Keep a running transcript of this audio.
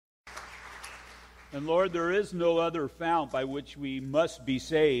And Lord, there is no other fount by which we must be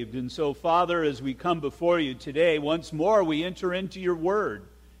saved. And so, Father, as we come before you today, once more we enter into your word.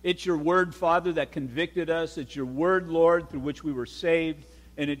 It's your word, Father, that convicted us. It's your word, Lord, through which we were saved.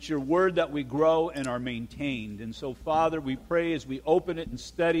 And it's your word that we grow and are maintained. And so, Father, we pray as we open it and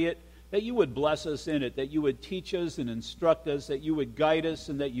study it, that you would bless us in it, that you would teach us and instruct us, that you would guide us,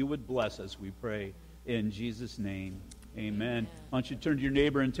 and that you would bless us, we pray. In Jesus' name, amen. Why don't you turn to your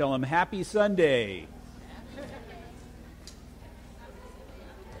neighbor and tell him, Happy Sunday.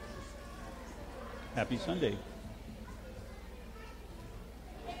 Happy Sunday.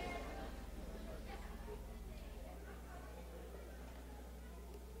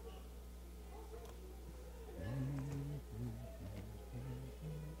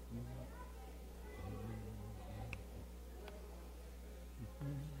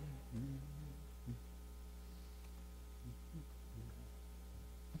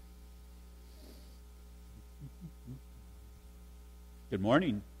 Good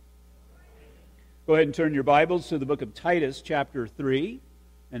morning. Go ahead and turn your Bibles to the book of Titus, chapter 3.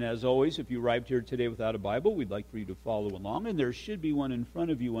 And as always, if you arrived here today without a Bible, we'd like for you to follow along. And there should be one in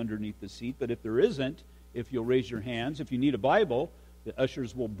front of you underneath the seat. But if there isn't, if you'll raise your hands, if you need a Bible, the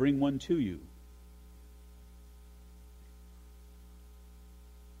ushers will bring one to you.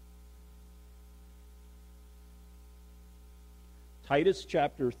 Titus,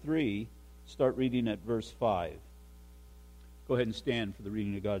 chapter 3, start reading at verse 5. Go ahead and stand for the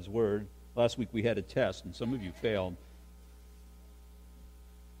reading of God's Word. Last week we had a test, and some of you failed.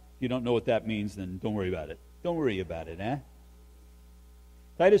 If you don't know what that means, then don't worry about it. Don't worry about it, eh?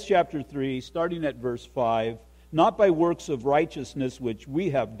 Titus chapter 3, starting at verse 5. Not by works of righteousness which we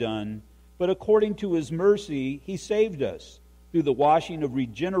have done, but according to his mercy he saved us, through the washing of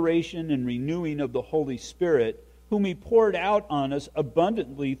regeneration and renewing of the Holy Spirit, whom he poured out on us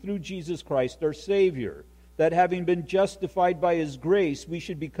abundantly through Jesus Christ our Savior, that having been justified by his grace, we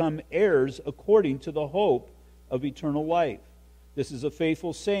should become heirs according to the hope of eternal life. This is a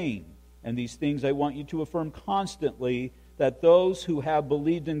faithful saying, and these things I want you to affirm constantly, that those who have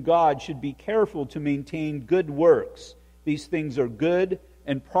believed in God should be careful to maintain good works. These things are good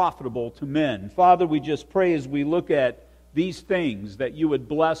and profitable to men. Father, we just pray as we look at these things, that you would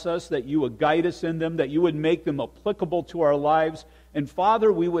bless us, that you would guide us in them, that you would make them applicable to our lives. And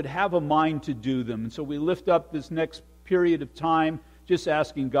Father, we would have a mind to do them. And so we lift up this next period of time, just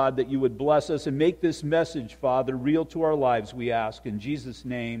asking God that you would bless us and make this message, Father, real to our lives, we ask. In Jesus'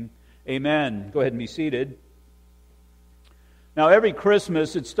 name, amen. Go ahead and be seated. Now, every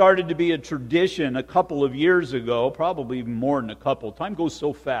Christmas, it started to be a tradition a couple of years ago, probably even more than a couple. Time goes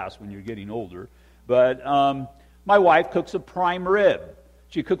so fast when you're getting older. But my wife cooks a prime rib.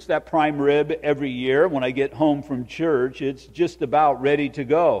 She cooks that prime rib every year. When I get home from church, it's just about ready to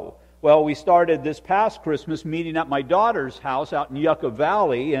go. Well, we started this past Christmas meeting at my daughter's house out in Yucca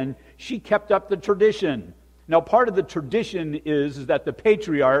Valley, and she kept up the tradition. Now, part of the tradition is that the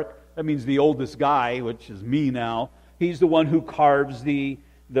patriarch, that means the oldest guy, which is me now, he's the one who carves the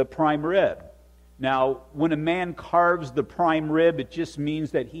prime rib. Now, when a man carves the prime rib, it just means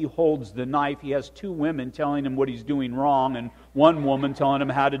that he holds the knife. He has two women telling him what he's doing wrong and one woman telling him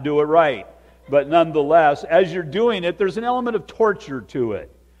how to do it right. But nonetheless, as you're doing it, there's an element of torture to it,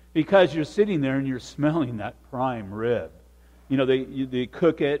 because you're sitting there and you're smelling that prime rib. You know, they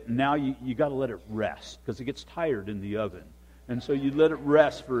cook it, and now you got to let it rest because it gets tired in the oven. And so you let it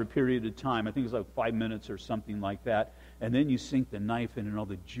rest for a period of time. I think it's like 5 minutes or something like that. And then you sink the knife in and all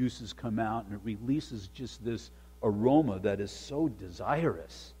the juices come out and it releases just this aroma that is so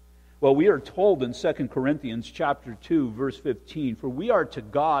desirous. Well, we are told in 2 Corinthians chapter 2, verse 15, for we are to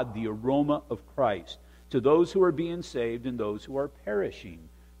God the aroma of Christ, to those who are being saved and those who are perishing.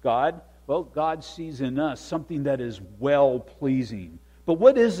 God sees in us something that is well-pleasing. But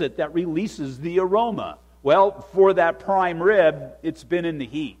what is it that releases the aroma? Well, for that prime rib, it's been in the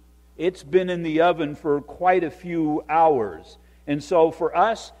heat. It's been in the oven for quite a few hours. And so for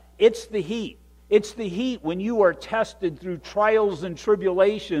us, it's the heat. It's the heat when you are tested through trials and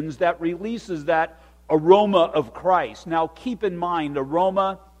tribulations that releases that aroma of Christ. Now keep in mind,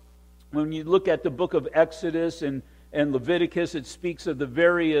 aroma, when you look at the book of Exodus and Leviticus, it speaks of the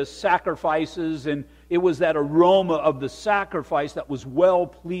various sacrifices, and it was that aroma of the sacrifice that was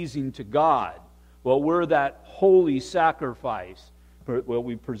well-pleasing to God. Well, we're that holy sacrifice. Well,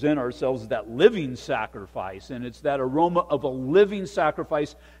 we present ourselves as that living sacrifice, and it's that aroma of a living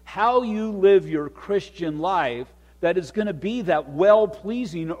sacrifice. How you live your Christian life, that is going to be that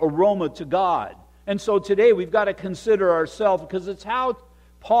well-pleasing aroma to God. And so today we've got to consider ourselves, because it's how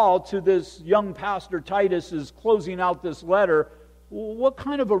Paul, to this young pastor Titus, is closing out this letter. what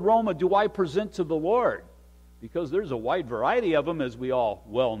kind of aroma do I present to the Lord? Because there's a wide variety of them, as we all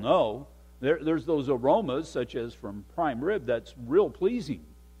well know. There's those aromas, such as from prime rib, that's real pleasing.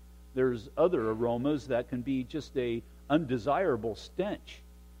 There's other aromas that can be just a undesirable stench.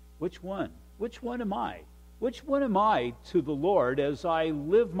 Which one? Which one am I? Which one am I to the Lord as I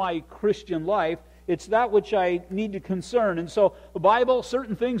live my Christian life? It's that which I need to concern. And so the Bible,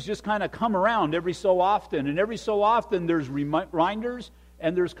 certain things just kind of come around every so often. And every so often there's reminders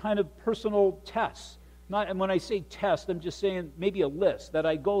and there's kind of personal tests. And when I say test, I'm just saying maybe a list that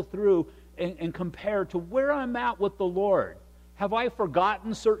I go through and compare to where I'm at with the Lord. Have I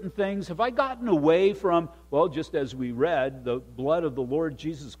forgotten certain things? Have I gotten away from, well, just as we read, the blood of the Lord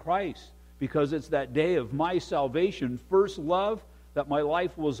Jesus Christ? Because it's that day of my salvation, first love, that my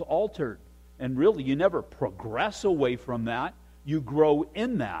life was altered. And really, you never progress away from that. You grow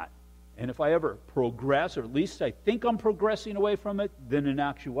in that. And if I ever progress, or at least I think I'm progressing away from it, then in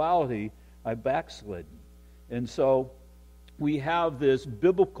actuality, I backslid. And so we have this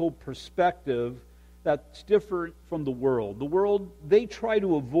biblical perspective that's different from the world. The world, they try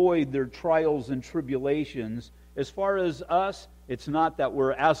to avoid their trials and tribulations. As far as us, it's not that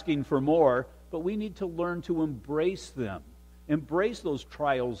we're asking for more, but we need to learn to embrace them. Embrace those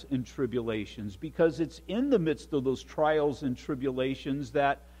trials and tribulations, because it's in the midst of those trials and tribulations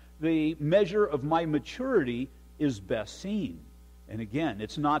that the measure of my maturity is best seen. And again,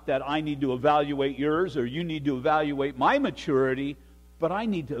 it's not that I need to evaluate yours or you need to evaluate my maturity, but I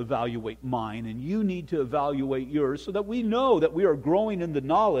need to evaluate mine and you need to evaluate yours so that we know that we are growing in the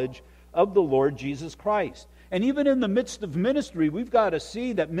knowledge of the Lord Jesus Christ. And even in the midst of ministry, we've got to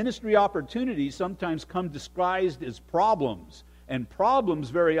see that ministry opportunities sometimes come disguised as problems. And problems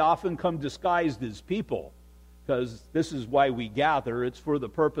very often come disguised as people. Because this is why we gather. It's for the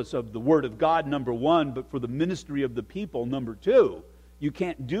purpose of the Word of God, number one, but for the ministry of the people, number two. You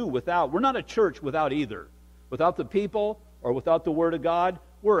can't do without. We're not a church without either. Without the people or without the Word of God,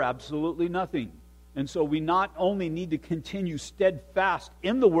 we're absolutely nothing. And so we not only need to continue steadfast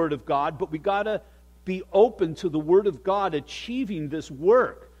in the Word of God, but we got to be open to the Word of God achieving this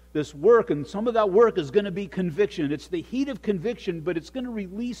work, and some of that work is going to be conviction. It's the heat of conviction, but it's going to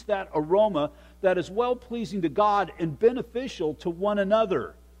release that aroma that is well-pleasing to God and beneficial to one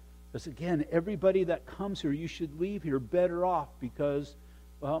another. Because again, everybody that comes here, you should leave here better off because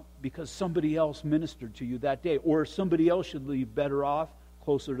somebody else ministered to you that day, or somebody else should leave better off,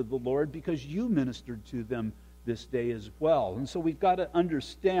 closer to the Lord, because you ministered to them this day as well. And so we've got to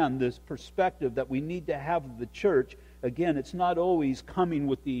understand this perspective that we need to have of the church. Again, it's not always coming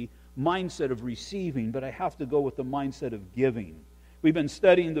with the mindset of receiving, but I have to go with the mindset of giving. We've been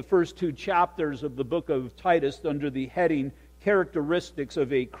studying the first 2 chapters of the book of Titus under the heading, Characteristics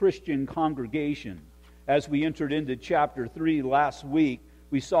of a Christian Congregation. As we entered into chapter 3 last week,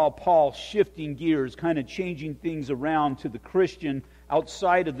 we saw Paul shifting gears, kind of changing things around to the Christian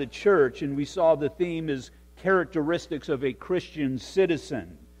outside of the church, and we saw the theme is characteristics of a Christian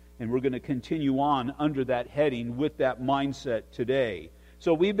citizen. And we're going to continue on under that heading with that mindset today.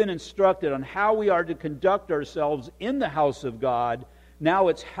 So we've been instructed on how we are to conduct ourselves in the house of God. Now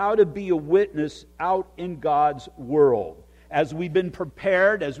it's how to be a witness out in God's world. As we've been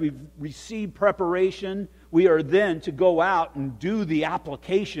prepared, as we've received preparation, we are then to go out and do the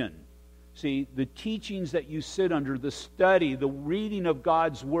application. See, the teachings that you sit under, the study, the reading of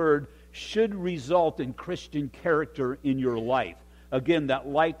God's Word should result in Christian character in your life. Again, that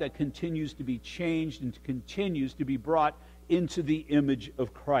light that continues to be changed and continues to be brought into the image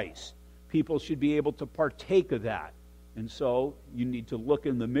of Christ. People should be able to partake of that. And so you need to look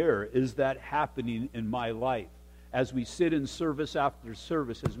in the mirror. Is that happening in my life? As we sit in service after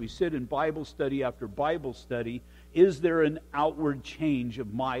service, as we sit in Bible study after Bible study, is there an outward change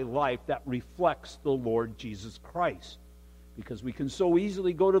of my life that reflects the Lord Jesus Christ? Because we can so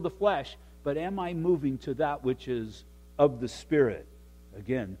easily go to the flesh, but am I moving to that which is of the Spirit?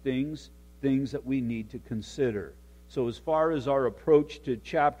 Again, things that we need to consider. So as far as our approach to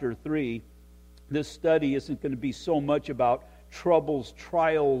chapter 3, this study isn't going to be so much about troubles,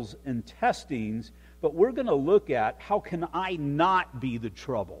 trials, and testings, but we're going to look at how can I not be the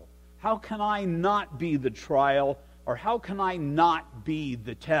trouble? How can I not be the trial? Or how can I not be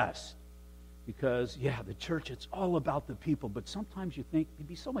the test? Because, the church, it's all about the people. But sometimes you think it'd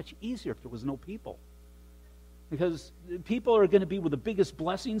be so much easier if there was no people. Because people are going to be where the biggest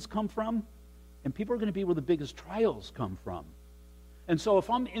blessings come from. And people are going to be where the biggest trials come from. And so if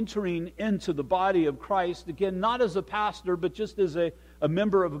I'm entering into the body of Christ, again, not as a pastor, but just as a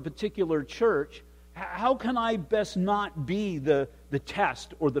member of a particular church, how can I best not be the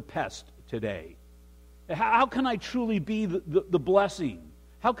test or the pest today? How can I truly be the blessing?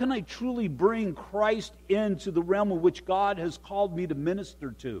 How can I truly bring Christ into the realm of which God has called me to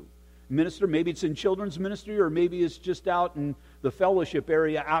minister to? Minister, maybe it's in children's ministry, or maybe it's just out in the fellowship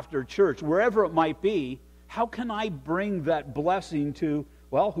area after church. Wherever it might be, how can I bring that blessing to,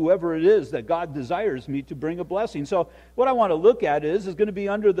 well, whoever it is that God desires me to bring a blessing? So what I want to look at is going to be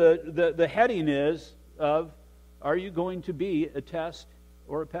under the heading is of, are you going to be a test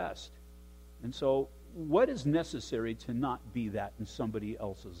or a pest? And so what is necessary to not be that in somebody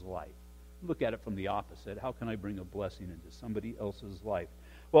else's life? Look at it from the opposite. How can I bring a blessing into somebody else's life?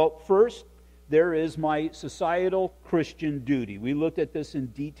 Well, first, there is my societal Christian duty. We looked at this in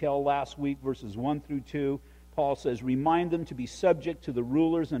detail last week, verses 1 through 2. Paul says, remind them to be subject to the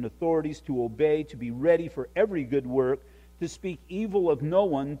rulers and authorities, to obey, to be ready for every good work, to speak evil of no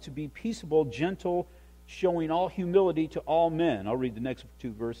one, to be peaceable, gentle, showing all humility to all men. I'll read the next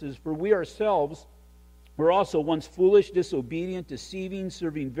 2 verses. For we ourselves were also once foolish, disobedient, deceiving,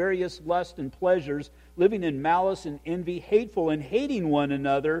 serving various lusts and pleasures, living in malice and envy, hateful and hating one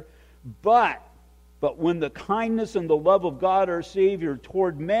another. But when the kindness and the love of God our Savior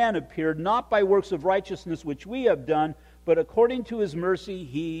toward man appeared, not by works of righteousness which we have done, but according to His mercy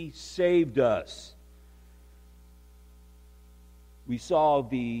He saved us. We saw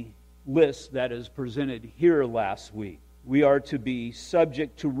the list that is presented here last week. We are to be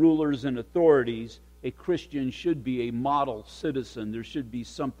subject to rulers and authorities. A Christian should be a model citizen. There should be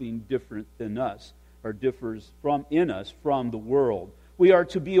something different than us, or differs in us from the world. We are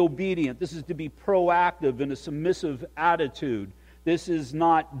to be obedient. This is to be proactive in a submissive attitude. This is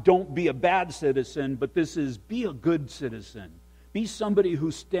not, don't be a bad citizen, but this is, be a good citizen. Be somebody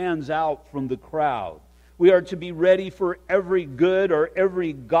who stands out from the crowd. We are to be ready for every good or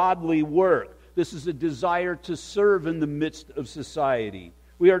every godly work. This is a desire to serve in the midst of society.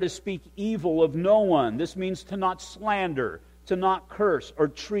 We are to speak evil of no one. This means to not slander, to not curse, or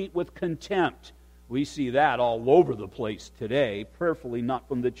treat with contempt. We see that all over the place today, prayerfully not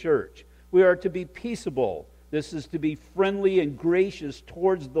from the church. We are to be peaceable. This is to be friendly and gracious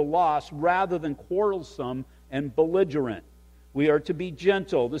towards the lost rather than quarrelsome and belligerent. We are to be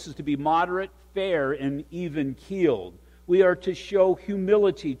gentle. This is to be moderate, fair, and even-keeled. We are to show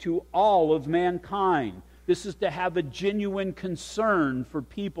humility to all of mankind. This is to have a genuine concern for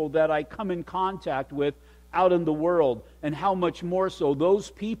people that I come in contact with out in the world, and how much more so those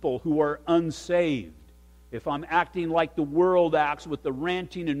people who are unsaved. If I'm acting like the world acts with the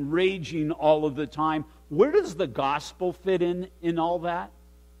ranting and raging all of the time, where does the gospel fit in all that?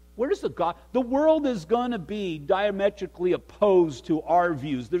 Where does the world is going to be diametrically opposed to our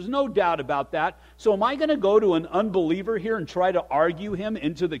views. There's no doubt about that. So am I going to go to an unbeliever here and try to argue him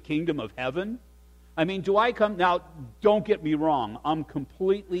into the kingdom of heaven? I mean, do I come... Now, don't get me wrong. I'm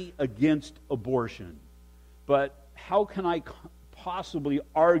completely against abortion. But how can I possibly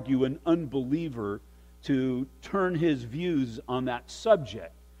argue an unbeliever to turn his views on that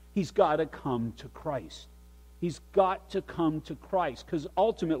subject? He's got to come to Christ. He's got to come to Christ. Because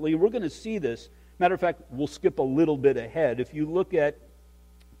ultimately, we're going to see this. Matter of fact, we'll skip a little bit ahead. If you look at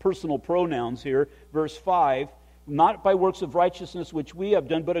personal pronouns here, verse 5, not by works of righteousness which we have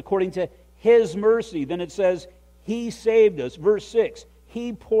done, but according to His mercy. Then it says, He saved us. Verse 6,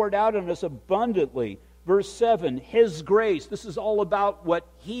 He poured out on us abundantly. Verse 7, His grace. This is all about what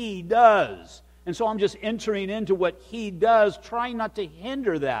He does. And so I'm just entering into what He does, trying not to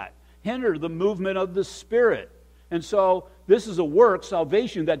hinder the movement of the Spirit. And so this is a work,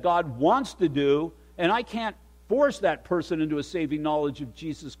 salvation, that God wants to do, and I can't force that person into a saving knowledge of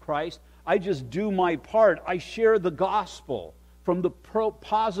Jesus Christ. I just do my part. I share the gospel from the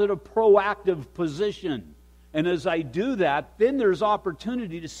positive, proactive position. And as I do that, then there's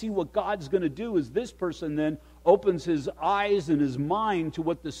opportunity to see what God's going to do as this person then opens his eyes and his mind to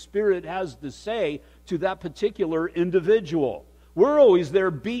what the Spirit has to say to that particular individual. We're always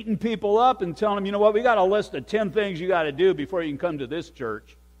there beating people up and telling them, you know what, we got a list of 10 things you got to do before you can come to this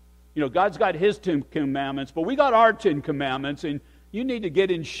church. You know, God's got His 10 commandments, but we got our 10 commandments, and you need to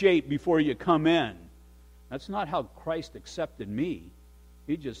get in shape before you come in. That's not how Christ accepted me.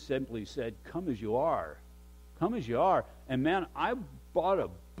 He just simply said, come as you are. Come as you are. And man, I bought a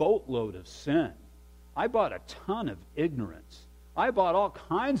boatload of sin. I bought a ton of ignorance. I bought all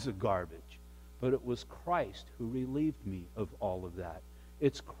kinds of garbage. But it was Christ who relieved me of all of that.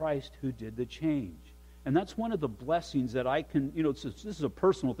 It's Christ who did the change. And that's one of the blessings that I can, this is a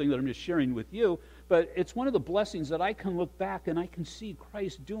personal thing that I'm just sharing with you, but it's one of the blessings that I can look back and I can see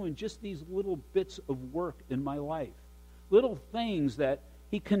Christ doing just these little bits of work in my life. Little things that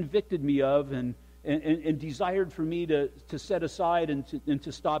He convicted me of and and desired for me to set aside and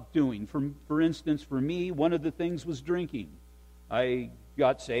to stop doing. For instance, for me, one of the things was drinking. I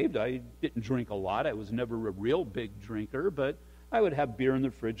got saved. I didn't drink a lot. I was never a real big drinker, but I would have beer in the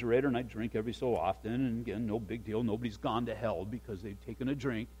refrigerator, and I'd drink every so often. And again, no big deal. Nobody's gone to hell because they've taken a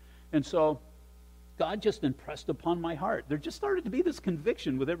drink. And so God just impressed upon my heart. There just started to be this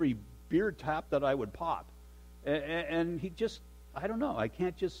conviction with every beer tap that I would pop. And he just, I don't know, I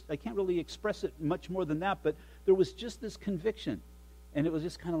can't really express it much more than that, but there was just this conviction. And it was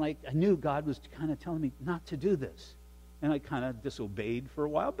just kind of like, I knew God was kind of telling me not to do this. And I kind of disobeyed for a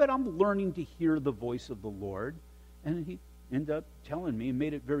while, but I'm learning to hear the voice of the Lord. And he ended up telling me and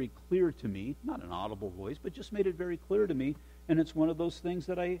made it very clear to me, not an audible voice, but just made it very clear to me. And it's one of those things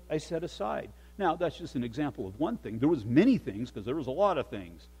that I set aside. Now, that's just an example of one thing. There was many things, because there was a lot of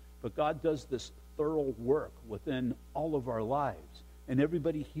things. But God does this thorough work within all of our lives. And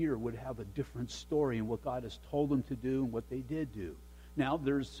everybody here would have a different story in what God has told them to do and what they did do. Now,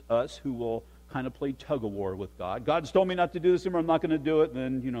 there's us who will kind of play tug-of-war with God. God's told me not to do this anymore, I'm not going to do it.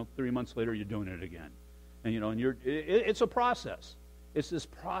 And then, 3 months later, you're doing it again. And, it's a process. It's this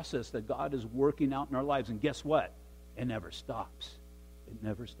process that God is working out in our lives. And guess what? It never stops. It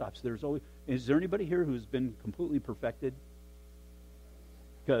never stops. Is there anybody here who's been completely perfected?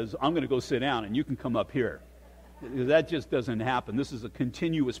 Because I'm going to go sit down and you can come up here. That just doesn't happen. This is a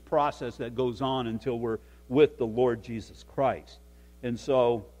continuous process that goes on until we're with the Lord Jesus Christ. And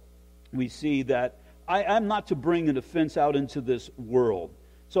so we see that I'm not to bring an offense out into this world.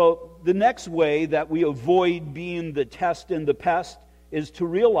 So the next way that we avoid being the test and the pest is to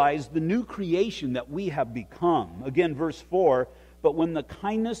realize the new creation that we have become. Again, verse 4, but when the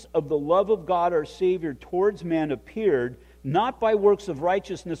kindness of the love of God our Savior towards man appeared, not by works of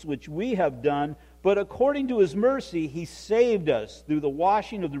righteousness which we have done, but according to his mercy he saved us through the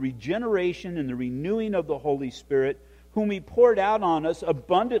washing of the regeneration and the renewing of the Holy Spirit, whom he poured out on us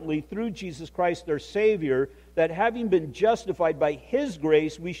abundantly through Jesus Christ our Savior, that having been justified by his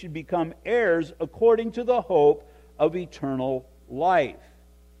grace, we should become heirs according to the hope of eternal life.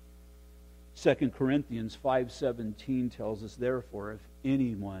 2 Corinthians 5:17 tells us, therefore, if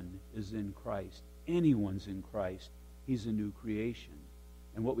anyone is in Christ, anyone's in Christ, he's a new creation.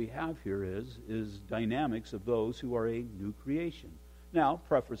 And what we have here is dynamics of those who are a new creation. Now,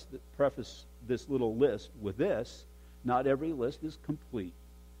 preface this little list with this. Not every list is complete.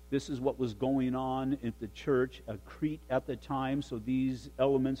 This is what was going on at the church at Crete at the time, so these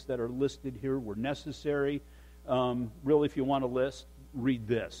elements that are listed here were necessary. Really, if you want a list, read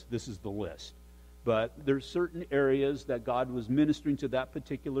this. This is the list. But there's certain areas that God was ministering to that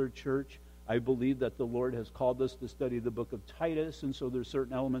particular church. I believe that the Lord has called us to study the book of Titus, and so there's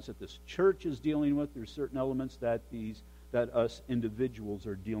certain elements that this church is dealing with. There's certain elements that us individuals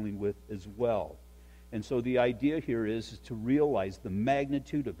are dealing with as well. And so the idea here is to realize the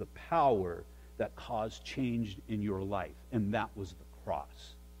magnitude of the power that caused change in your life. And that was the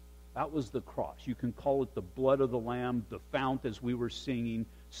cross. That was the cross. You can call it the blood of the Lamb, the fount as we were singing,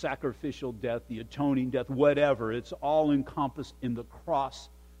 sacrificial death, the atoning death, whatever. It's all encompassed in the cross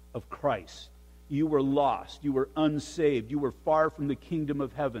of Christ. You were lost. You were unsaved. You were far from the kingdom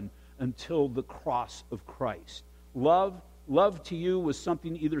of heaven until the cross of Christ. Love to you was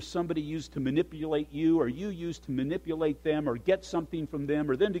something either somebody used to manipulate you or you used to manipulate them or get something from them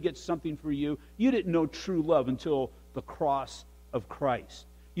or them to get something for you. You didn't know true love until the cross of Christ.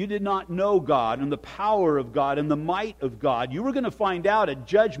 You did not know God and the power of God and the might of God. You were going to find out at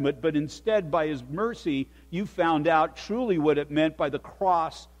judgment, but instead by his mercy, you found out truly what it meant by the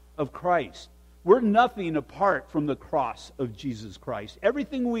cross of Christ. We're nothing apart from the cross of Jesus Christ.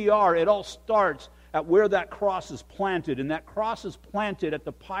 Everything we are, it all starts at where that cross is planted, and that cross is planted at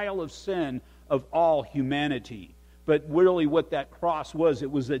the pile of sin of all humanity. But really what that cross was,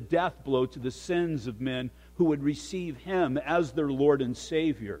 it was a death blow to the sins of men who would receive him as their Lord and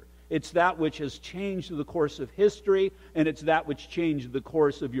Savior. It's that which has changed the course of history, and it's that which changed the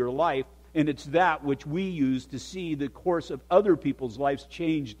course of your life, and it's that which we use to see the course of other people's lives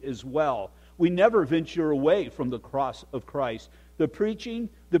changed as well. We never venture away from the cross of Christ. The preaching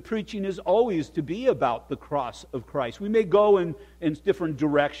is always to be about the cross of Christ. We may go in different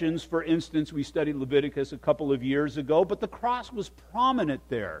directions. For instance, we studied Leviticus a couple of years ago, but the cross was prominent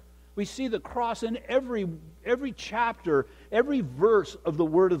there. We see the cross in every chapter, every verse of the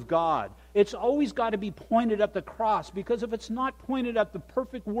Word of God. It's always got to be pointed at the cross, because if it's not pointed at the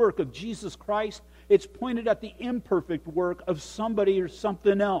perfect work of Jesus Christ, it's pointed at the imperfect work of somebody or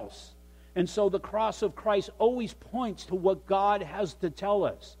something else. And so the cross of Christ always points to what God has to tell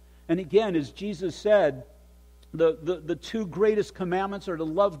us. And again, as Jesus said The two greatest commandments are to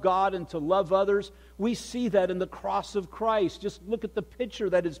love God and to love others. We see that in the cross of Christ. Just look at the picture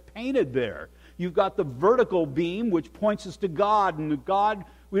that is painted there. You've got the vertical beam, which points us to God, and God,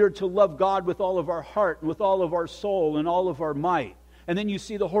 we are to love God with all of our heart, and with all of our soul, and all of our might. And then you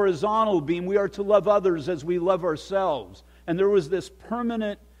see the horizontal beam, we are to love others as we love ourselves. And there was this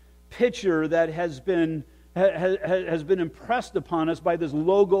permanent picture that has been impressed upon us by this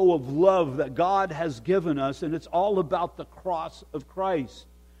logo of love that God has given us, and it's all about the cross of Christ.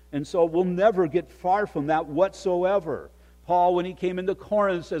 And so we'll never get far from that whatsoever. Paul, when he came into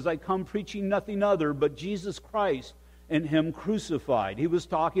Corinth, says, I come preaching nothing other but Jesus Christ and Him crucified. He was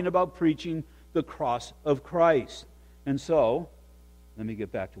talking about preaching the cross of Christ. And so, let me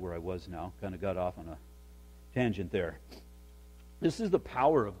get back to where I was now. Kind of got off on a tangent there. This is the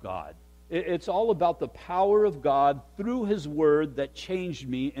power of God. It's all about the power of God through His Word that changed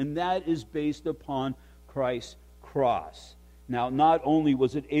me, and that is based upon Christ's cross. Now, not only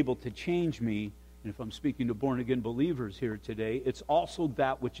was it able to change me, and if I'm speaking to born-again believers here today, it's also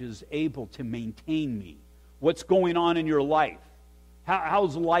that which is able to maintain me. What's going on in your life?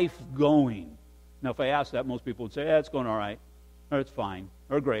 How's life going? Now, if I ask that, most people would say, it's going all right, or it's fine,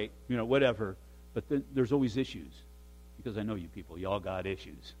 or great, whatever. But then there's always issues, because I know you people, you all got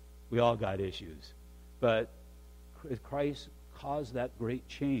issues. We all got issues. But Christ caused that great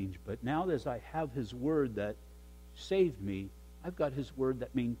change. But now as I have His Word that saved me, I've got His Word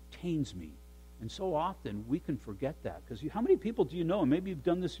that maintains me. And so often we can forget that. Because how many people do you know, and maybe you've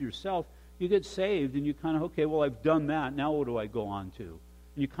done this yourself, you get saved and you kind of, okay, well, I've done that. Now what do I go on to?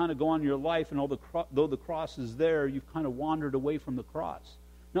 And you kind of go on in your life, and though the cross is there, you've kind of wandered away from the cross.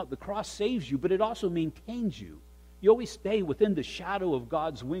 No, the cross saves you, but it also maintains you. You always stay within the shadow of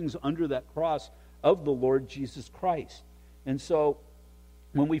God's wings under that cross of the Lord Jesus Christ. And so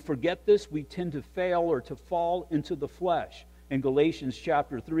when we forget this, we tend to fail or to fall into the flesh. In Galatians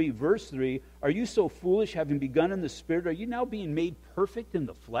chapter 3, verse 3, are you so foolish, having begun in the Spirit, are you now being made perfect in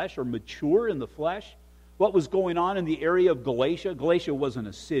the flesh or mature in the flesh? What was going on in the area of Galatia? Galatia wasn't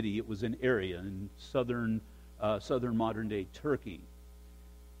a city, it was an area in southern modern-day Turkey.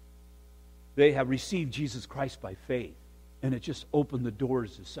 They have received Jesus Christ by faith, and it just opened the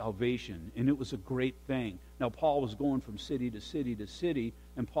doors to salvation, and it was a great thing. Now, Paul was going from city to city to city,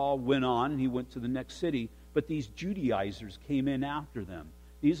 and Paul went on, and he went to the next city, but these Judaizers came in after them.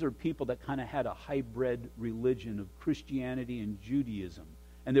 These are people that kind of had a hybrid religion of Christianity and Judaism,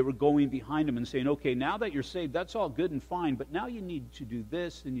 and they were going behind him and saying, okay, now that you're saved, that's all good and fine, but now you need to do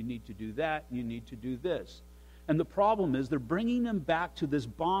this, and you need to do that, and you need to do this. And the problem is they're bringing them back to this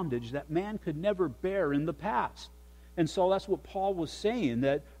bondage that man could never bear in the past. And so that's what Paul was saying,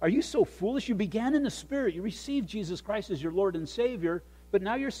 that are you so foolish? You began in the Spirit. You received Jesus Christ as your Lord and Savior, but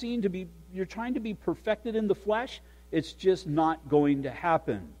now you're trying to be perfected in the flesh. It's just not going to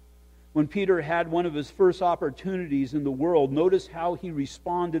happen. When Peter had one of his first opportunities in the world, notice how he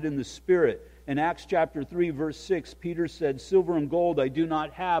responded in the Spirit. In Acts chapter 3, verse 6, Peter said, silver and gold I do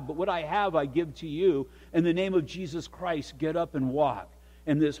not have, but what I have I give to you. In the name of Jesus Christ, get up and walk.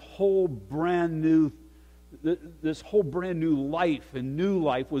 And this whole brand new life and new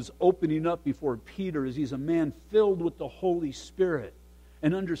life was opening up before Peter as he's a man filled with the Holy Spirit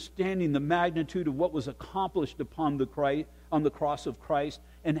and understanding the magnitude of what was accomplished on the cross of Christ,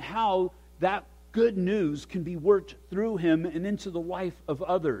 and how that good news can be worked through him and into the life of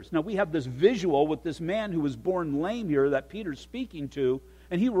others. Now we have this visual with this man who was born lame here that Peter's speaking to,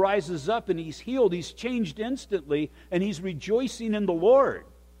 and he rises up and he's healed, he's changed instantly, and he's rejoicing in the Lord.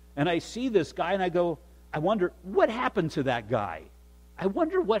 And I see this guy and I go, I wonder, what happened to that guy? I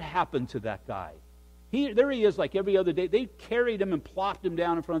wonder what happened to that guy. There he is like every other day. They carried him and plopped him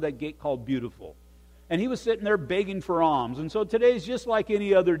down in front of that gate called Beautiful. And he was sitting there begging for alms. And so today's just like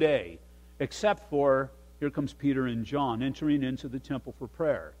any other day, except for here comes Peter and John entering into the temple for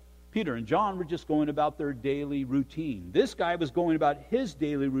prayer. Peter and John were just going about their daily routine. This guy was going about his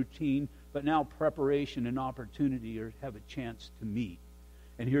daily routine, but now preparation and opportunity or have a chance to meet.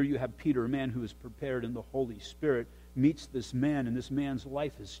 And here you have Peter, a man who is prepared in the Holy Spirit, meets this man, and this man's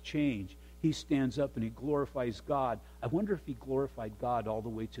life has changed. He stands up and he glorifies God. I wonder if he glorified God all the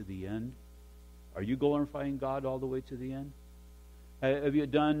way to the end. Are you glorifying God all the way to the end? Have you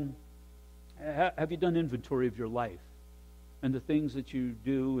done inventory of your life and the things that you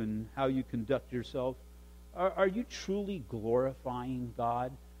do and how you conduct yourself? Are you truly glorifying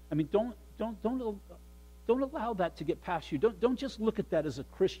God? I mean, don't allow that to get past you. Don't just look at that as a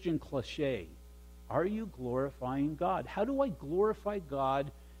Christian cliche. Are you glorifying God? How do I glorify God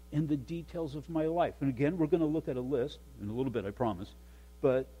in the details of my life? And again, we're going to look at a list in a little bit, I promise.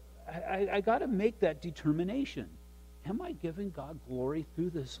 But I got to make that determination. Am I giving God glory through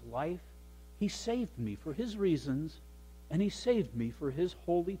this life? He saved me for His reasons, and He saved me for His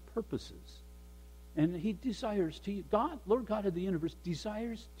holy purposes. And He desires to, Lord God of the universe,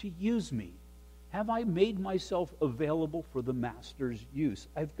 desires to use me. Have I made myself available for the Master's use?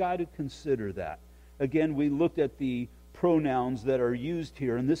 I've got to consider that. Again, we looked at the pronouns that are used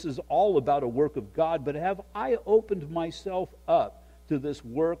here, and this is all about a work of God, but have I opened myself up to this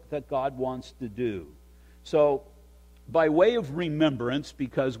work that God wants to do? So, by way of remembrance,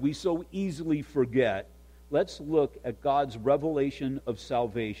 because we so easily forget, let's look at God's revelation of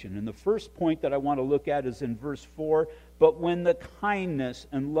salvation. And the first point that I want to look at is in verse 4, but when the kindness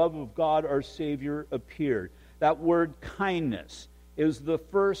and love of God our Savior appeared. That word kindness is the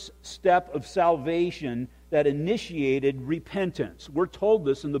first step of salvation that initiated repentance. We're told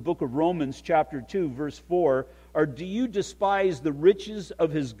this in the book of Romans chapter 2, verse 4, or do you despise the riches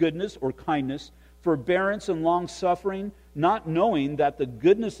of His goodness or kindness, forbearance and long-suffering, not knowing that the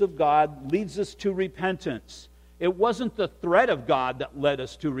goodness of God leads us to repentance? It wasn't the threat of God that led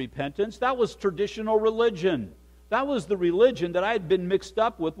us to repentance. That was traditional religion. That was the religion that I had been mixed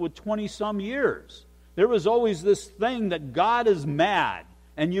up with 20-some years. There was always this thing that God is mad,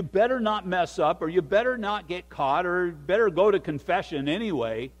 and you better not mess up, or you better not get caught, or better go to confession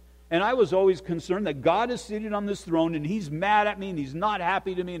anyway. And I was always concerned that God is seated on this throne, and He's mad at me, and He's not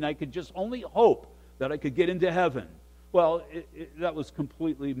happy to me, and I could just only hope that I could get into heaven. Well, that was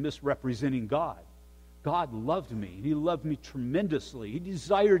completely misrepresenting God. God loved me, and He loved me tremendously. He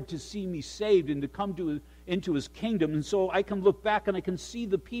desired to see me saved and to come into His kingdom. And so I can look back and I can see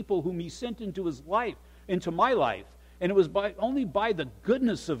the people whom He sent into His life, into my life. And it was only by the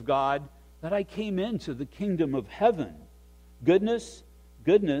goodness of God that I came into the kingdom of heaven. Goodness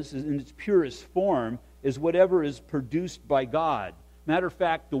in its purest form is whatever is produced by God. Matter of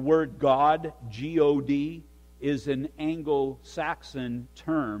fact, the word God, G-O-D, is an Anglo-Saxon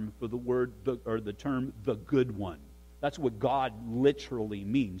term for the term the good one. That's what God literally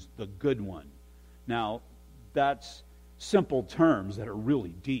means, the good one. Now, that's simple terms that are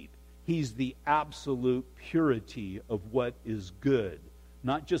really deep. He's the absolute purity of what is good.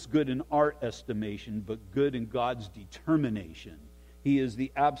 Not just good in our estimation, but good in God's determination. He is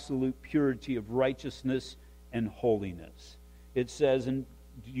the absolute purity of righteousness and holiness. It says, and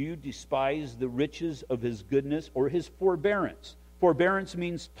do you despise the riches of His goodness or His forbearance? Forbearance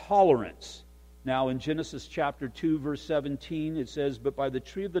means tolerance. Now in Genesis chapter 2, verse 17, it says, but by the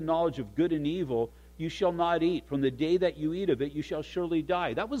tree of the knowledge of good and evil you shall not eat. From the day that you eat of it, you shall surely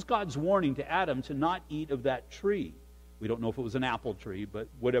die. That was God's warning to Adam to not eat of that tree. We don't know if it was an apple tree, but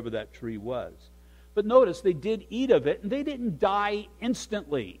whatever that tree was. But notice, they did eat of it, and they didn't die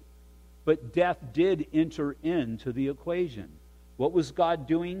instantly. But death did enter into the equation. What was God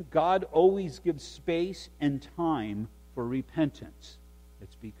doing? God always gives space and time for repentance.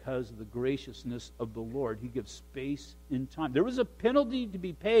 It's because of the graciousness of the Lord. He gives space and time. There was a penalty to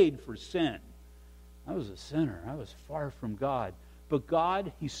be paid for sin. I was a sinner. I was far from God. But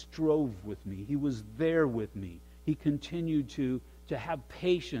God, He strove with me. He was there with me. He continued to have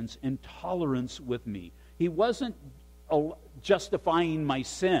patience and tolerance with me. He wasn't justifying my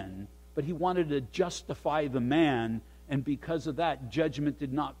sin, but He wanted to justify the man, and because of that, judgment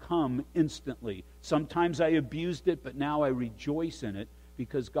did not come instantly. Sometimes I abused it, but now I rejoice in it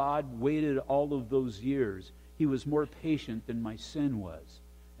because God waited all of those years. He was more patient than my sin was.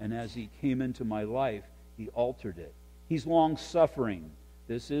 And as He came into my life, He altered it. He's long-suffering.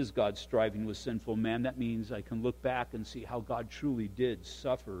 This is God striving with sinful man. That means I can look back and see how God truly did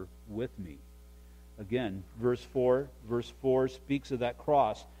suffer with me. Again, verse 4 speaks of that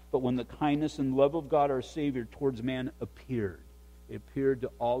cross. But when the kindness and love of God our Savior towards man appeared, it appeared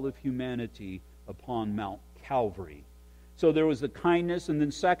to all of humanity upon Mount Calvary. So there was the kindness, and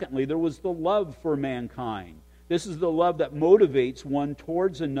then secondly, there was the love for mankind. This is the love that motivates one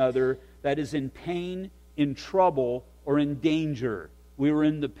towards another that is in pain, in trouble, or in danger. We were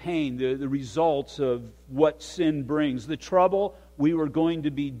in the pain, the results of what sin brings. The trouble, we were going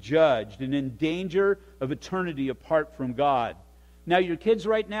to be judged, and in danger of eternity apart from God. Now, your kids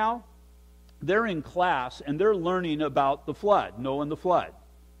right now, they're in class, and they're learning about the flood, Noah and the flood.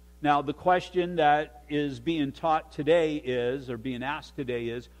 Now, the question that is being taught today is, or being asked today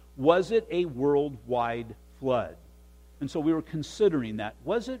is, was it a worldwide flood? And so we were considering that.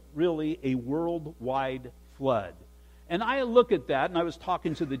 Was it really a worldwide flood? And I look at that, and I was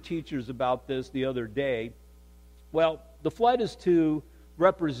talking to the teachers about this the other day. Well, the flood is to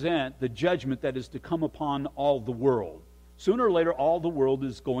represent the judgment that is to come upon all the world. Sooner or later, all the world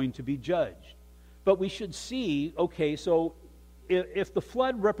is going to be judged. But we should see, okay, so if the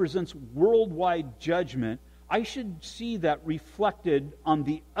flood represents worldwide judgment, I should see that reflected on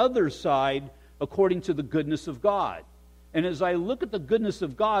the other side according to the goodness of God. And as I look at the goodness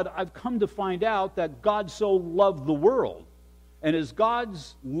of God, I've come to find out that God so loved the world. And as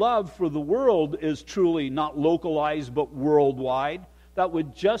God's love for the world is truly not localized but worldwide, that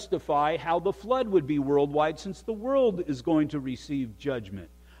would justify how the flood would be worldwide, since the world is going to receive judgment.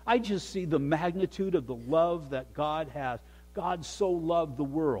 I just see the magnitude of the love that God has. God so loved the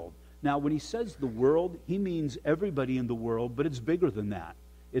world. Now, when he says the world, he means everybody in the world, but it's bigger than that.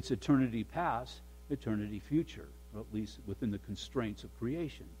 It's eternity past, eternity future, or at least within the constraints of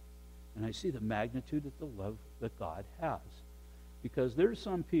creation. And I see the magnitude of the love that God has. Because there's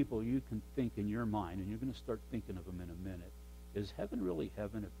some people you can think in your mind, and you're going to start thinking of them in a minute. Is heaven really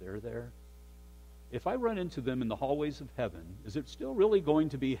heaven if they're there? If I run into them in the hallways of heaven, is it still really going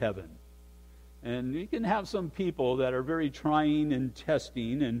to be heaven? And you can have some people that are very trying and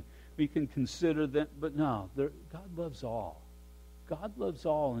testing, and we can consider that, but no, God loves all. God loves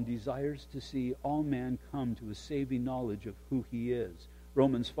all and desires to see all man come to a saving knowledge of who he is.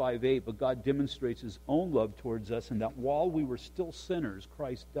 Romans 5:8, but God demonstrates his own love towards us, and that while we were still sinners,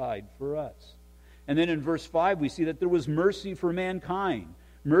 Christ died for us. And then in verse 5, we see that there was mercy for mankind.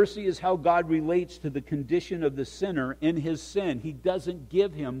 Mercy is how God relates to the condition of the sinner in his sin. He doesn't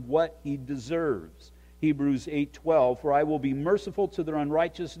give him what he deserves. Hebrews 8:12, for I will be merciful to their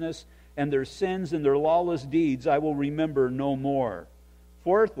unrighteousness, and their sins and their lawless deeds I will remember no more.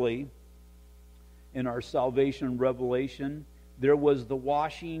 Fourthly, in our salvation revelation, there was the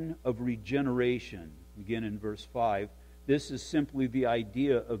washing of regeneration. Again in verse 5, this is simply the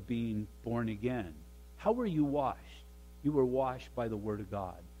idea of being born again. How were you washed? You were washed by the Word of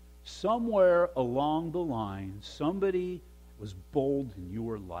God. Somewhere along the line, somebody was bold in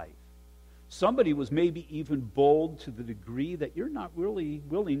your life. Somebody was maybe even bold to the degree that you're not really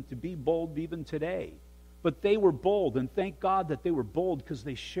willing to be bold even today. But they were bold, and thank God that they were bold, because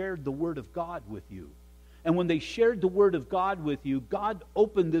they shared the Word of God with you. And when they shared the Word of God with you, God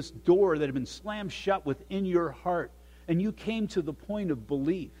opened this door that had been slammed shut within your heart, and you came to the point of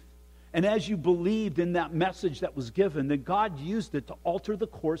belief. And as you believed in that message that was given, then God used it to alter the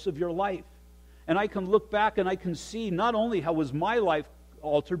course of your life. And I can look back and I can see not only how was my life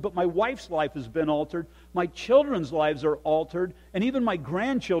altered, but my wife's life has been altered. My children's lives are altered. And even my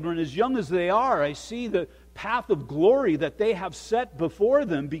grandchildren, as young as they are, I see the path of glory that they have set before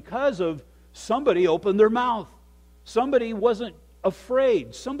them because of somebody opened their mouth. Somebody wasn't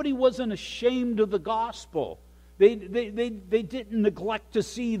afraid. Somebody wasn't ashamed of the gospel. They didn't neglect to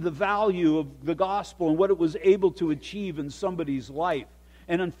see the value of the gospel and what it was able to achieve in somebody's life.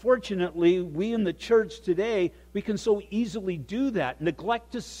 And unfortunately, we in the church today, we can so easily do that,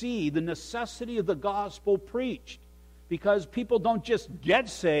 neglect to see the necessity of the gospel preached. Because people don't just get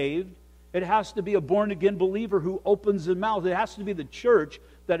saved. It has to be a born-again believer who opens his mouth. It has to be the church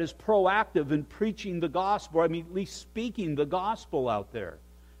that is proactive in preaching the gospel. I mean, at least speaking the gospel out there.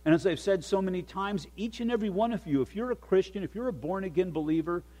 And as I've said so many times, each and every one of you, if you're a Christian, if you're a born-again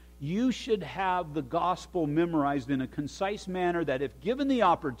believer, you should have the gospel memorized in a concise manner that if given the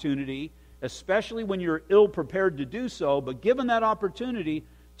opportunity, especially when you're ill-prepared to do so, but given that opportunity,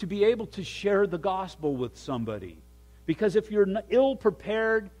 to be able to share the gospel with somebody. Because if you're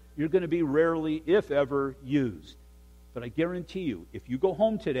ill-prepared, you're going to be rarely, if ever, used. But I guarantee you, if you go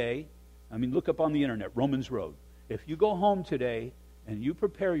home today, I mean, look up on the internet, Romans Road. If you go home today and you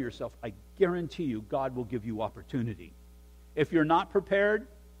prepare yourself, I guarantee you God will give you opportunity. If you're not prepared,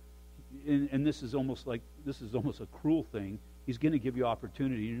 and this is almost a cruel thing, He's going to give you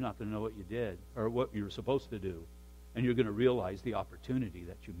opportunity. You're not going to know what you did or what you were supposed to do. And you're going to realize the opportunity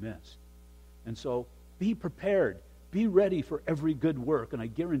that you missed. And so be prepared. Be ready for every good work. And I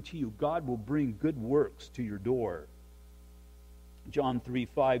guarantee you God will bring good works to your door. John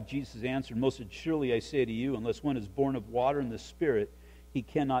 3:5, Jesus answered, most surely I say to you, unless one is born of water and the Spirit, he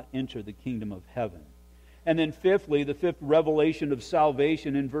cannot enter the kingdom of heaven. And then fifthly, the fifth revelation of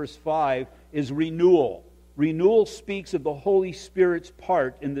salvation in verse 5 is renewal. Renewal speaks of the Holy Spirit's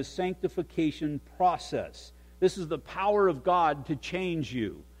part in the sanctification process. This is the power of God to change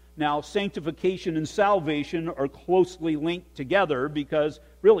you. Now, sanctification and salvation are closely linked together because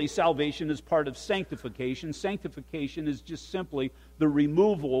really salvation is part of sanctification. Sanctification is just simply the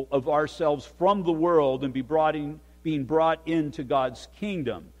removal of ourselves from the world and being brought into God's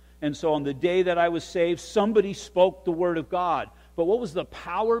kingdom. And so on the day that I was saved, somebody spoke the word of God. But what was the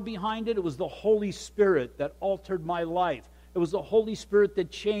power behind it? It was the Holy Spirit that altered my life. It was the Holy Spirit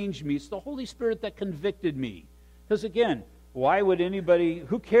that changed me. It's the Holy Spirit that convicted me. Because again, Why would anybody,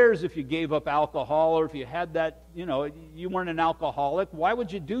 who cares if you gave up alcohol or if you had that, you weren't an alcoholic? Why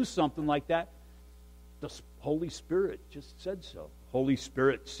would you do something like that? The Holy Spirit just said so. Holy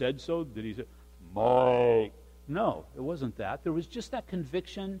Spirit said so? Did he say, Mike? No, it wasn't that. There was just that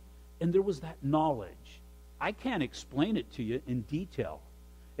conviction and there was that knowledge. I can't explain it to you in detail.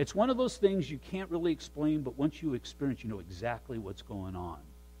 It's one of those things you can't really explain, but once you experience, you know exactly what's going on.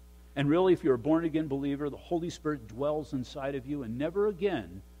 And really, if you're a born-again believer, the Holy Spirit dwells inside of you, and never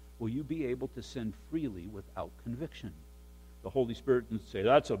again will you be able to sin freely without conviction. The Holy Spirit can say,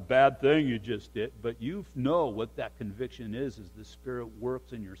 that's a bad thing you just did, but you know what that conviction is as the Spirit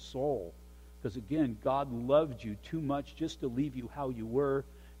works in your soul. Because again, God loved you too much just to leave you how you were,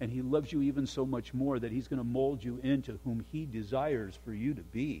 and He loves you even so much more that He's going to mold you into whom He desires for you to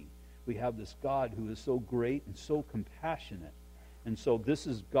be. We have this God who is so great and so compassionate. And so this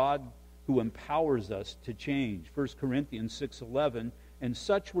is God who empowers us to change. 1 Corinthians 6:11, and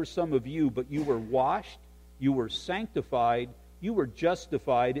such were some of you, but you were washed, you were sanctified, you were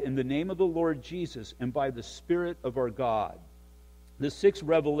justified in the name of the Lord Jesus and by the Spirit of our God. The sixth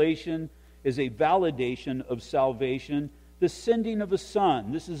revelation is a validation of salvation, the sending of a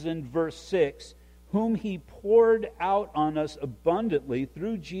Son. This is in verse 6, whom He poured out on us abundantly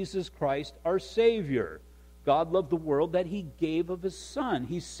through Jesus Christ our Savior. God loved the world that He gave of His Son.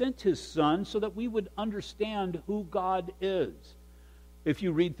 He sent His Son so that we would understand who God is. If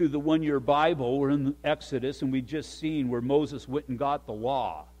you read through the one-year Bible, we're in Exodus, and we just seen where Moses went and got the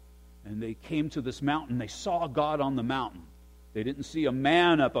law. And they came to this mountain. They saw God on the mountain. They didn't see a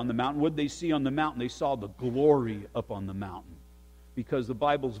man up on the mountain. What did they see on the mountain? They saw the glory up on the mountain. Because the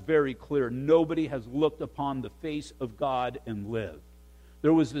Bible's very clear. Nobody has looked upon the face of God and lived.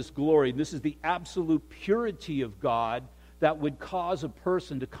 There was this glory. This is the absolute purity of God that would cause a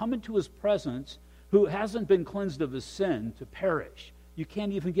person to come into His presence who hasn't been cleansed of his sin to perish. You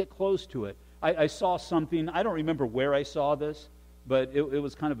can't even get close to it. I saw something, I don't remember where I saw this, but it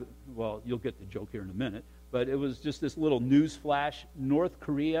was kind of, well, you'll get the joke here in a minute, but it was just this little news flash. North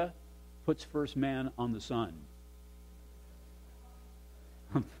Korea puts first man on the sun.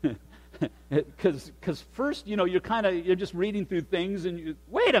 Because first, you're just reading through things and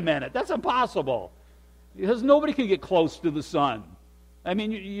wait a minute, that's impossible. Because nobody can get close to the sun. I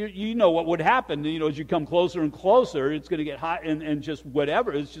mean, you know what would happen. As you come closer and closer, it's going to get hot and just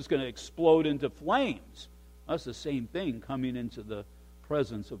whatever. It's just going to explode into flames. That's the same thing coming into the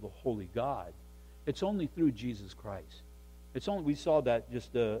presence of the Holy God. It's only through Jesus Christ. We saw that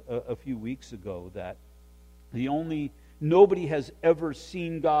just a few weeks ago, that nobody has ever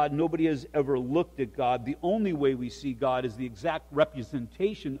seen God. Nobody has ever looked at God. The only way we see God is the exact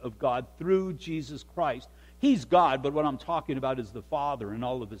representation of God through Jesus Christ. He's God, but what I'm talking about is the Father and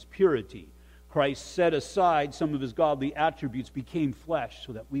all of His purity. Christ set aside some of His godly attributes, became flesh,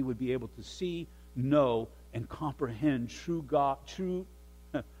 so that we would be able to see, know, and comprehend who our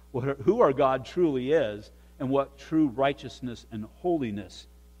God truly is, and what true righteousness and holiness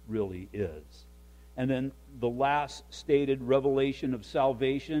really is. And then the last stated revelation of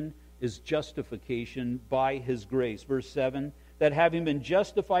salvation is justification by His grace. Verse 7, that having been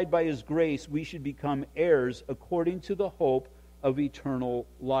justified by His grace, we should become heirs according to the hope of eternal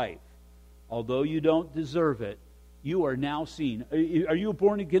life. Although you don't deserve it, you are now seen. Are you a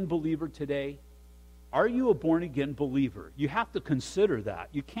born-again believer today? Are you a born-again believer? You have to consider that.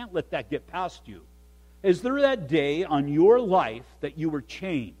 You can't let that get past you. Is there that day on your life that you were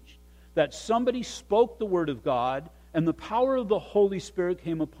changed? That somebody spoke the Word of God, and the power of the Holy Spirit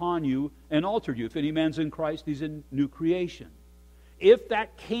came upon you and altered you. If any man's in Christ, he's in new creation. If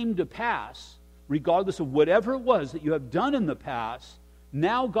that came to pass, regardless of whatever it was that you have done in the past,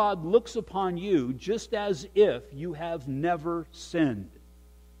 now God looks upon you just as if you have never sinned.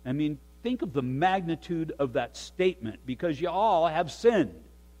 I mean, think of the magnitude of that statement, because you all have sinned.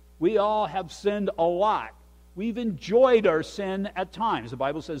 We all have sinned a lot. We've enjoyed our sin at times. The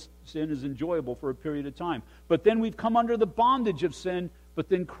Bible says sin is enjoyable for a period of time. But then we've come under the bondage of sin, but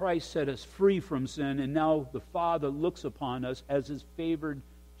then Christ set us free from sin, and now the Father looks upon us as His favored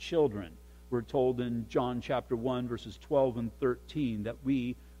children. We're told in John chapter 1, verses 12 and 13, that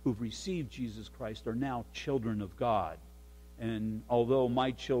we who've received Jesus Christ are now children of God. And although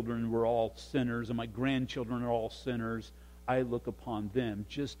my children were all sinners and my grandchildren are all sinners, I look upon them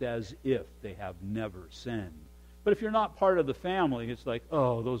just as if they have never sinned. But if you're not part of the family, it's like,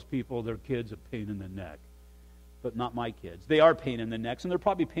 oh, those people, their kids, a pain in the neck. But not my kids. They are pain in the necks, and they're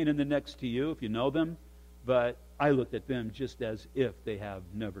probably pain in the necks to you if you know them. But I looked at them just as if they have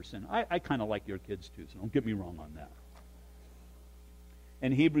never sinned. I kind of like your kids too, so don't get me wrong on that.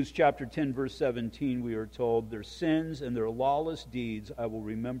 In Hebrews chapter 10, verse 17, we are told, their sins and their lawless deeds I will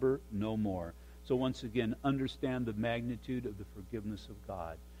remember no more. So once again, understand the magnitude of the forgiveness of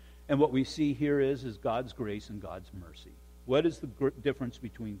God. And what we see here is God's grace and God's mercy. What is the difference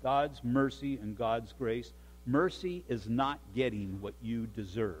between God's mercy and God's grace? Mercy is not getting what you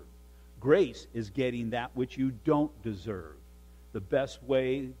deserve. Grace is getting that which you don't deserve. The best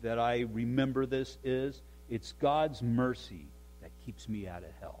way that I remember this is, it's God's mercy that keeps me out of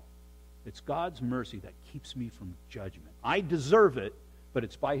hell. It's God's mercy that keeps me from judgment. I deserve it, but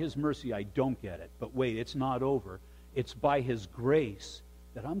it's by His mercy I don't get it. But wait, it's not over. It's by His grace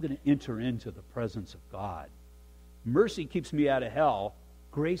that I'm going to enter into the presence of God. Mercy keeps me out of hell.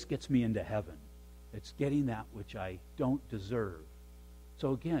 Grace gets me into heaven. It's getting that which I don't deserve.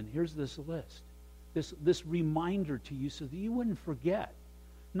 So again, here's this list. This reminder to you so that you wouldn't forget.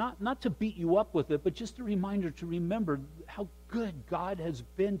 Not to beat you up with it, but just a reminder to remember how good God has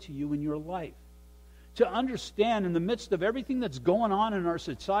been to you in your life. To understand in the midst of everything that's going on in our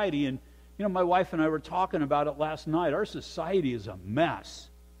society, and my wife and I were talking about it last night, our society is a mess.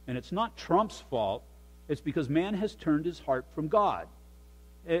 And it's not Trump's fault. It's because man has turned his heart from God.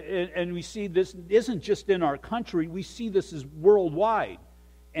 And we see this isn't just in our country, we see this as worldwide.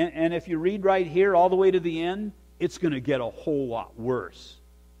 And if you read right here all the way to the end, it's going to get a whole lot worse.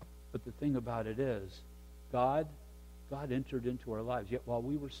 But the thing about it is, God entered into our lives. Yet while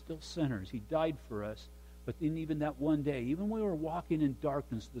we were still sinners, He died for us. But then even that one day, even when we were walking in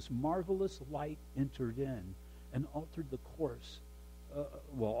darkness, this marvelous light entered in and altered the course,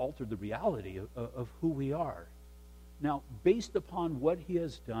 altered the reality of who we are. Now, based upon what He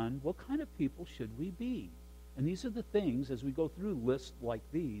has done, what kind of people should we be? And these are the things, as we go through lists like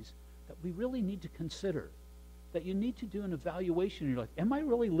these, that we really need to consider. That you need to do an evaluation. You're like, am I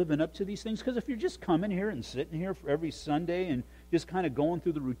really living up to these things? Because if you're just coming here and sitting here for every Sunday and just kind of going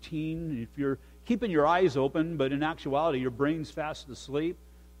through the routine, if you're keeping your eyes open, but in actuality your brain's fast asleep,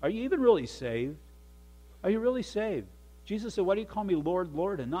 are you even really saved? Are you really saved? Jesus said, why do you call me Lord,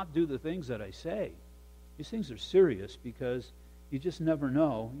 Lord, and not do the things that I say? These things are serious because you just never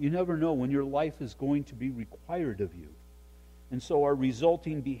know. You never know when your life is going to be required of you. And so our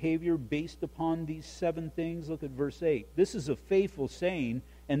resulting behavior based upon these 7 things, look at verse 8. This is a faithful saying,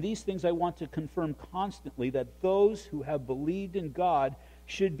 and these things I want to confirm constantly, that those who have believed in God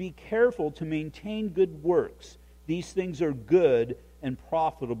should be careful to maintain good works. These things are good and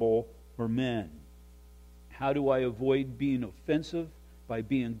profitable for men. How do I avoid being offensive? By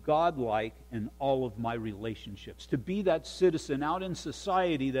being godlike in all of my relationships. To be that citizen out in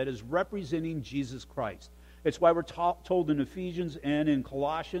society that is representing Jesus Christ. It's why we're told in Ephesians and in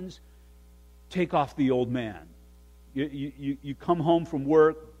Colossians, take off the old man. You come home from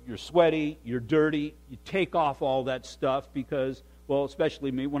work, you're sweaty, you're dirty, you take off all that stuff because, well, especially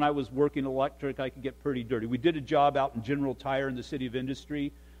me, when I was working electric, I could get pretty dirty. We did a job out in General Tire in the city of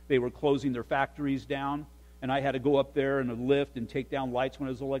Industry. They were closing their factories down, and I had to go up there in a lift and take down lights when I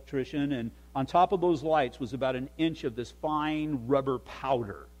was an electrician, and on top of those lights was about an inch of this fine rubber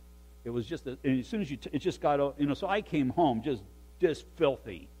powder. It was just, and as soon as it just got, so I came home just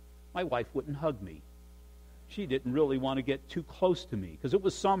filthy. My wife wouldn't hug me. She didn't really want to get too close to me because it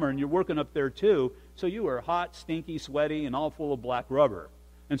was summer and you're working up there too, so you were hot, stinky, sweaty, and all full of black rubber.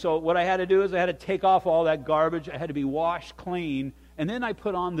 And so what I had to do is I had to take off all that garbage. I had to be washed clean, and then I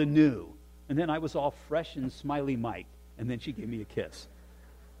put on the new. And then I was all fresh and smiley Mike, and then she gave me a kiss.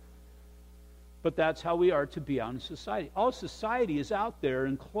 But that's how we are to be out in society. All society is out there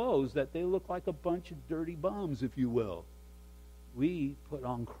in clothes that they look like a bunch of dirty bums, if you will. We put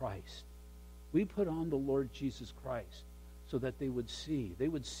on Christ. We put on the Lord Jesus Christ so that they would see. They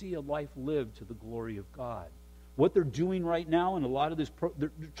would see a life lived to the glory of God. What they're doing right now in a lot of this, they're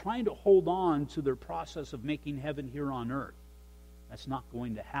trying to hold on to their process of making heaven here on earth. That's not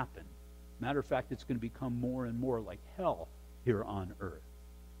going to happen. Matter of fact, it's going to become more and more like hell here on earth.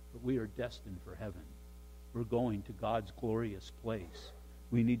 But we are destined for heaven. We're going to God's glorious place.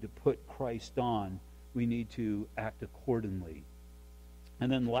 We need to put Christ on. We need to act accordingly.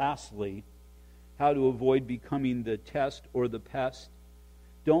 And then lastly, how to avoid becoming the test or the pest.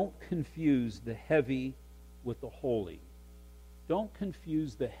 Don't confuse the heavy with the holy. Don't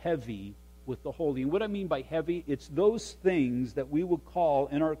confuse the heavy with the holy. And what I mean by heavy, it's those things that we would call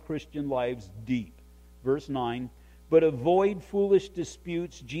in our Christian lives deep. Verse 9, but avoid foolish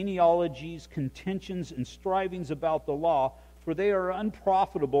disputes, genealogies, contentions, and strivings about the law, for they are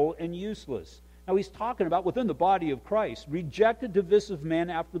unprofitable and useless. Now he's talking about within the body of Christ. Reject a divisive man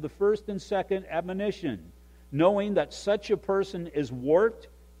after the first and second admonition, knowing that such a person is warped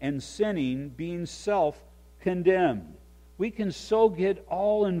and sinning, being self-condemned. We can so get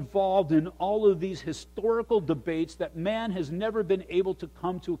all involved in all of these historical debates that man has never been able to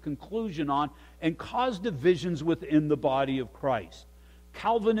come to a conclusion on and cause divisions within the body of Christ.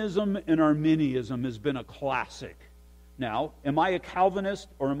 Calvinism and Arminianism has been a classic. Now, am I a Calvinist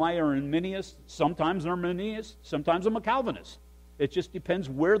or am I an Arminianist? Sometimes an Arminianist, sometimes I'm a Calvinist. It just depends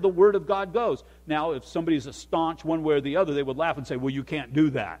where the Word of God goes. Now, if somebody's a staunch one way or the other, they would laugh and say, well, you can't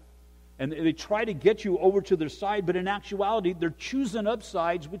do that. And they try to get you over to their side, but in actuality, they're choosing up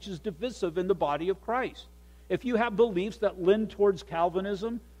sides, which is divisive in the body of Christ. If you have beliefs that lean towards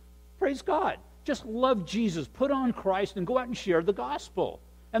Calvinism, praise God. Just love Jesus, put on Christ, and go out and share the gospel.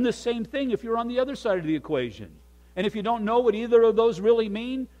 And the same thing if you're on the other side of the equation. And if you don't know what either of those really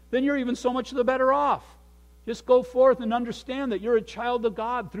mean, then you're even so much the better off. Just go forth and understand that you're a child of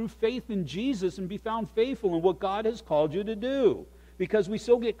God through faith in Jesus and be found faithful in what God has called you to do. Because we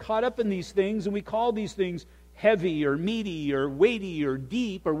so get caught up in these things and we call these things heavy or meaty or weighty or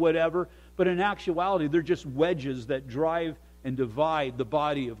deep or whatever, but in actuality they're just wedges that drive and divide the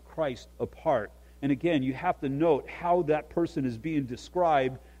body of Christ apart. And again, you have to note how that person is being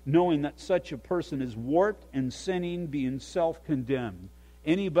described, knowing that such a person is warped and sinning, being self-condemned.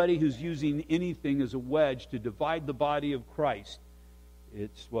 Anybody who's using anything as a wedge to divide the body of Christ,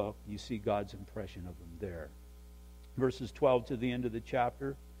 you see God's impression of them there. Verses 12 to the end of the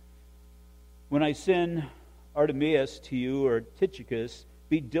chapter. When I send Artemas to you, or Tychicus,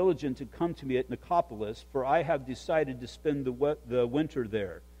 be diligent to come to me at Nicopolis, for I have decided to spend the winter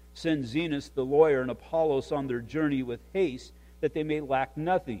there. Send Zenas the lawyer and Apollos on their journey with haste, that they may lack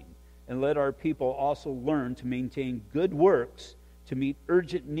nothing. And let our people also learn to maintain good works, to meet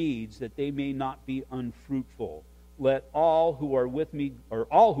urgent needs, that they may not be unfruitful. Let all who are with me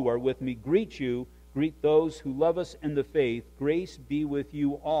greet you. Greet those who love us in the faith. Grace be with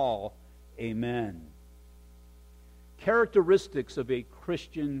you all. Amen. Characteristics of a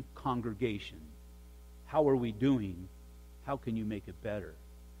Christian congregation. How are we doing? How can you make it better?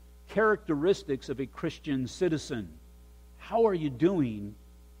 Characteristics of a Christian citizen. How are you doing?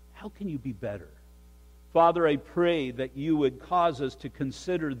 How can you be better? Father, I pray that you would cause us to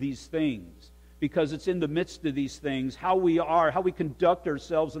consider these things, because it's in the midst of these things, how we are, how we conduct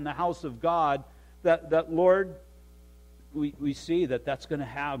ourselves in the house of God, that Lord, we see that that's going to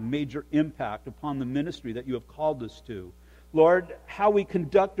have major impact upon the ministry that you have called us to. Lord, how we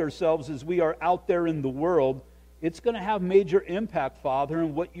conduct ourselves as we are out there in the world, it's going to have major impact, Father,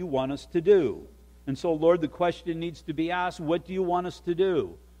 in what you want us to do. And so, Lord, the question needs to be asked, what do you want us to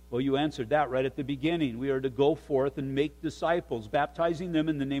do? Well, you answered that right at the beginning. We are to go forth and make disciples, baptizing them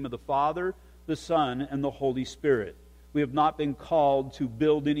in the name of the Father, the Son, and the Holy Spirit. We have not been called to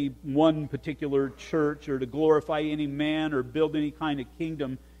build any one particular church or to glorify any man or build any kind of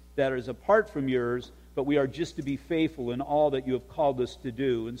kingdom that is apart from yours, but we are just to be faithful in all that you have called us to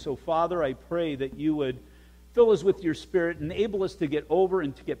do. And so, Father, I pray that you would fill us with your Spirit, enable us to get over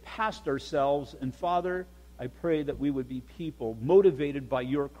and to get past ourselves. And, Father, I pray that we would be people motivated by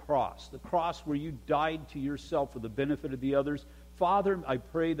your cross, the cross where you died to yourself for the benefit of the others. Father, I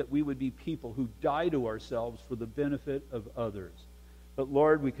pray that we would be people who die to ourselves for the benefit of others. But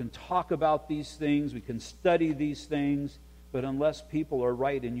Lord, we can talk about these things, we can study these things, but unless people are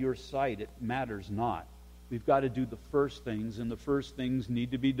right in your sight, it matters not. We've got to do the first things, and the first things need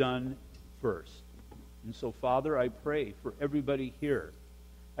to be done first. And so, Father, I pray for everybody here.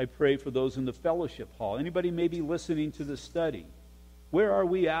 I pray for those in the fellowship hall. Anybody may be listening to the study. Where are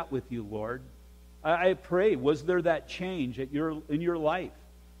we at with you, Lord? I pray, was there that change in your life?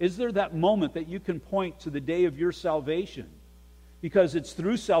 Is there that moment that you can point to the day of your salvation? Because it's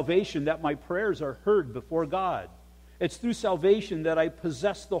through salvation that my prayers are heard before God. It's through salvation that I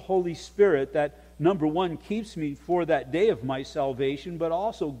possess the Holy Spirit that, number one, keeps me for that day of my salvation, but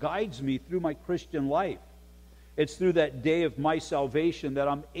also guides me through my Christian life. It's through that day of my salvation that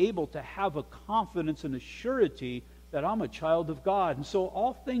I'm able to have a confidence and a surety that I'm a child of God. And so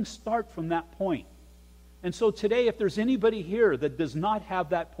all things start from that point. And so today, if there's anybody here that does not have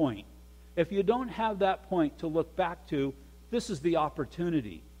that point, if you don't have that point to look back to, this is the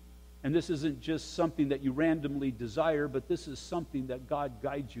opportunity. And this isn't just something that you randomly desire, but this is something that God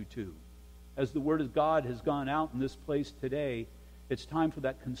guides you to. As the Word of God has gone out in this place today, it's time for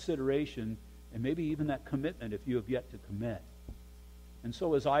that consideration and maybe even that commitment if you have yet to commit. And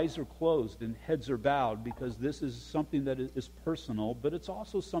so as eyes are closed and heads are bowed, because this is something that is personal, but it's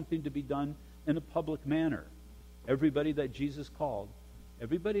also something to be done in a public manner. Everybody that Jesus called,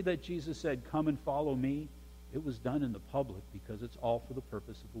 everybody that Jesus said, come and follow me, it was done in the public because it's all for the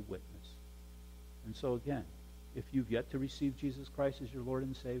purpose of a witness. And so again, if you've yet to receive Jesus Christ as your Lord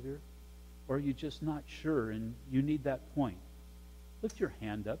and Savior, Or are you just not sure and you need that point? Lift your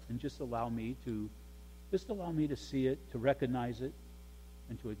hand up and just allow me to see it, to recognize it,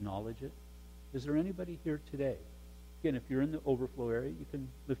 and to acknowledge it. Is there anybody here today? Again, if you're in the overflow area, you can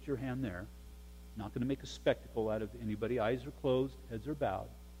lift your hand there. Not going to make a spectacle out of anybody. Eyes are closed, heads are bowed.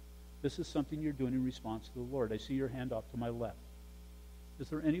 This is something you're doing in response to the Lord. I see your hand off to my left. Is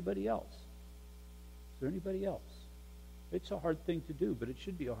there anybody else? Is there anybody else? It's a hard thing to do, but it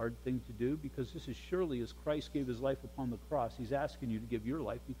should be a hard thing to do because this is surely as Christ gave his life upon the cross, he's asking you to give your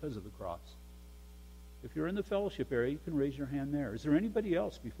life because of the cross. If you're in the fellowship area, you can raise your hand there. Is there anybody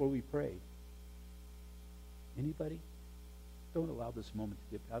else before we pray? Anybody? Don't allow this moment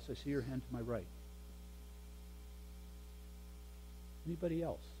to get past. I see your hand to my right. Anybody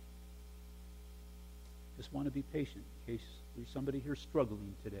else? Just want to be patient in case there's somebody here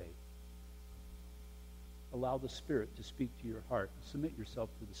struggling today. Allow the Spirit to speak to your heart. Submit yourself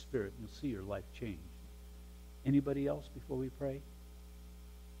to the Spirit, and you'll see your life change. Anybody else before we pray?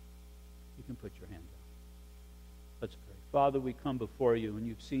 You can put your hand down. Let's pray. Father, we come before you, and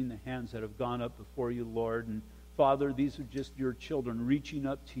you've seen the hands that have gone up before you, Lord. And Father, these are just your children reaching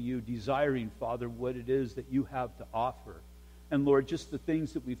up to you, desiring, Father, what it is that you have to offer. And Lord, just the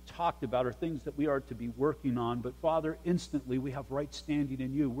things that we've talked about are things that we are to be working on. But Father, instantly we have right standing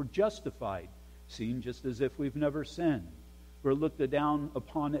in you. We're justified, seen just as if we've never sinned. We're looked down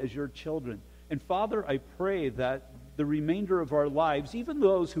upon as your children. And Father, I pray that the remainder of our lives, even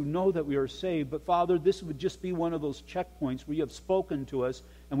those who know that we are saved, but Father, this would just be one of those checkpoints where you have spoken to us,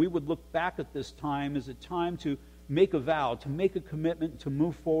 and we would look back at this time as a time to make a vow, to make a commitment, to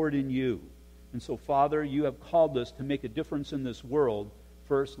move forward in you. And so, Father, you have called us to make a difference in this world.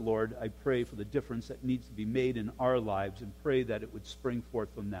 First, Lord, I pray for the difference that needs to be made in our lives and pray that it would spring forth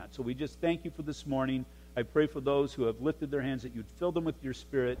from that. So we just thank you for this morning. I pray for those who have lifted their hands that you'd fill them with your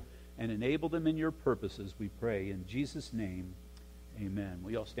Spirit and enable them in your purposes, we pray. In Jesus' name, amen.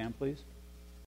 Will you all stand, please?